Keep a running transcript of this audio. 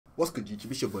What's good, YouTube?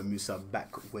 It's your boy MUSA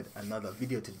back with another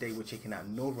video. Today we're checking out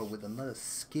Nora with another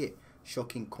skit,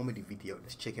 shocking comedy video.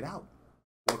 Let's check it out.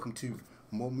 Welcome to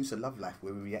more MUSA Love Life,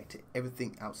 where we react to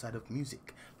everything outside of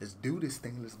music. Let's do this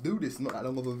thing. Let's do this. Not that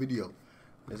long of a video.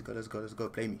 Let's go. Let's go. Let's go.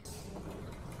 Play me.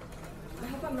 I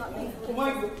hope I'm not late. Oh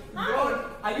my God!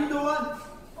 Are you the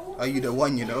one? Are you the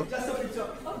one? You know. Just a picture.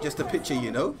 Just a picture.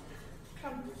 You know.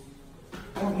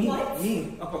 Oh me.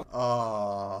 Me.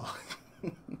 Oh.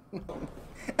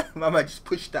 Mama just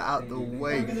pushed that out the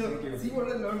way. See what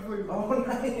I learned for you. Oh,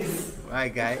 nice.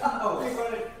 Right, guy. Oh,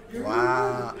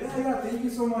 Wow. Yeah, thank you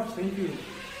so much. Thank you.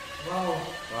 Wow.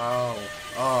 Wow.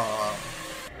 Oh.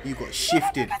 You got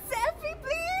shifted. A selfie,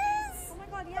 please. Oh my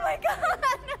God, yeah. Oh my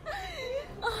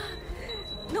God.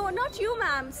 No, not you,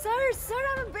 ma'am. Sir,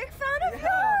 I'm a big fan of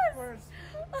yours.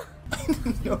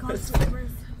 No,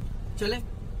 चले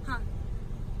हाँ.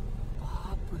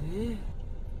 बाप रे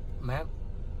ma'am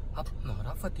आप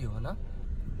Nora Fatehi हो ना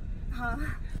हाँ.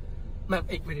 Ma'am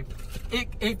एक minute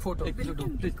एक फोटो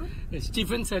प्लीज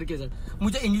स्टीफन सर के साथ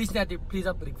मुझे इंग्लिश नहीं आती प्लीज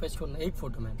आप रिक्वेस्ट करना एक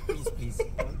photo ma'am please please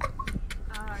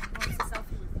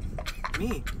Me.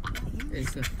 एक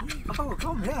sir Oh,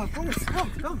 come here. Of course.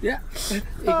 Come. या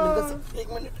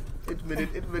एक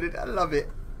minute. I love it.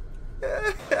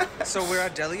 So we're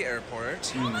at Delhi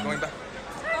Airport, going back.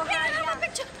 Oh, can I have a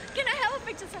picture? Can I have a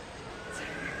picture, sir?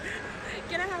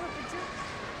 Can I have a picture?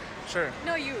 Sure.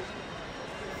 No, you.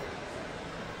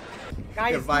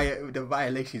 Guys. The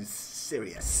violation is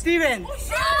serious. Steven Steven!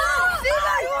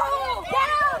 Get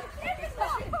out!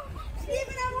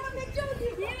 Steven, I want a picture with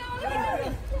you.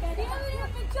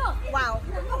 Wow.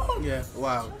 Yeah.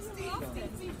 Wow.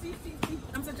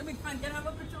 I'm such a big fan can I have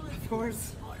a picture with you Of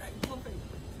course. alright perfect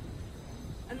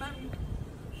and ma'am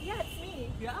Yeah, it's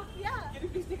me. yeah Yeah. can you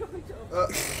please take a picture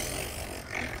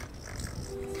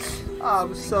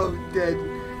I'm so dead.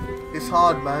 It's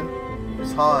hard, man.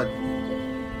 It's hard.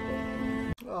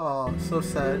 Oh, so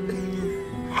sad.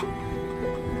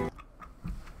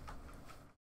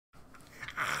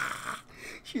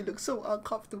 She looks so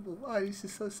uncomfortable. Oh, this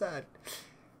is so sad.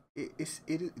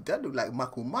 That look like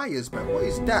Michael Myers, man. What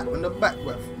is that on the back,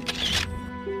 bruv?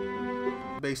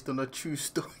 Based on a true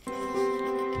story.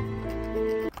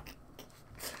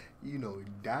 You know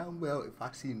damn well if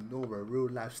I see Nora real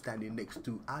life standing next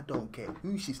to, I don't care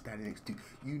who she's standing next to,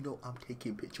 you know I'm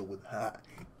taking a picture with her.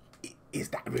 Is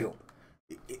that real?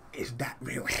 Is that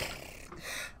real?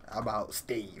 About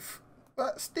Steve.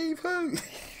 But Steve who?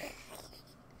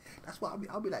 That's what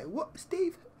I'll be like, what?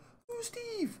 Steve? Who's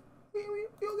Steve? We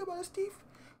don't get about Steve.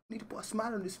 We need to put a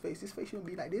smile on his face. His face shouldn't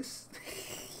be like this.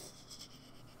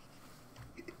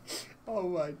 Oh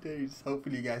my days.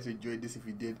 Hopefully you guys enjoyed this. If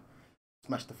you did,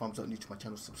 smash the thumbs up, new to my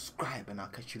channel, subscribe, and I'll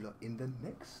catch you lot in the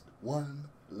next one.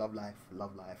 Love life,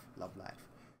 love life, love life.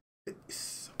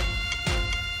 Peace.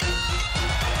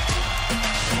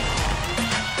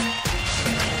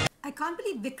 I can't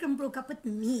believe Vikram broke up with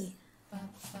me.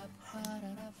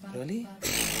 Really?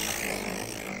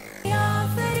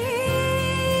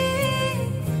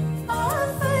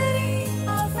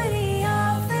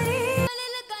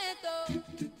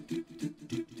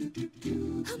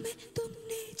 हमें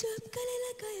तुमने जब गले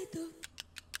लगाए तो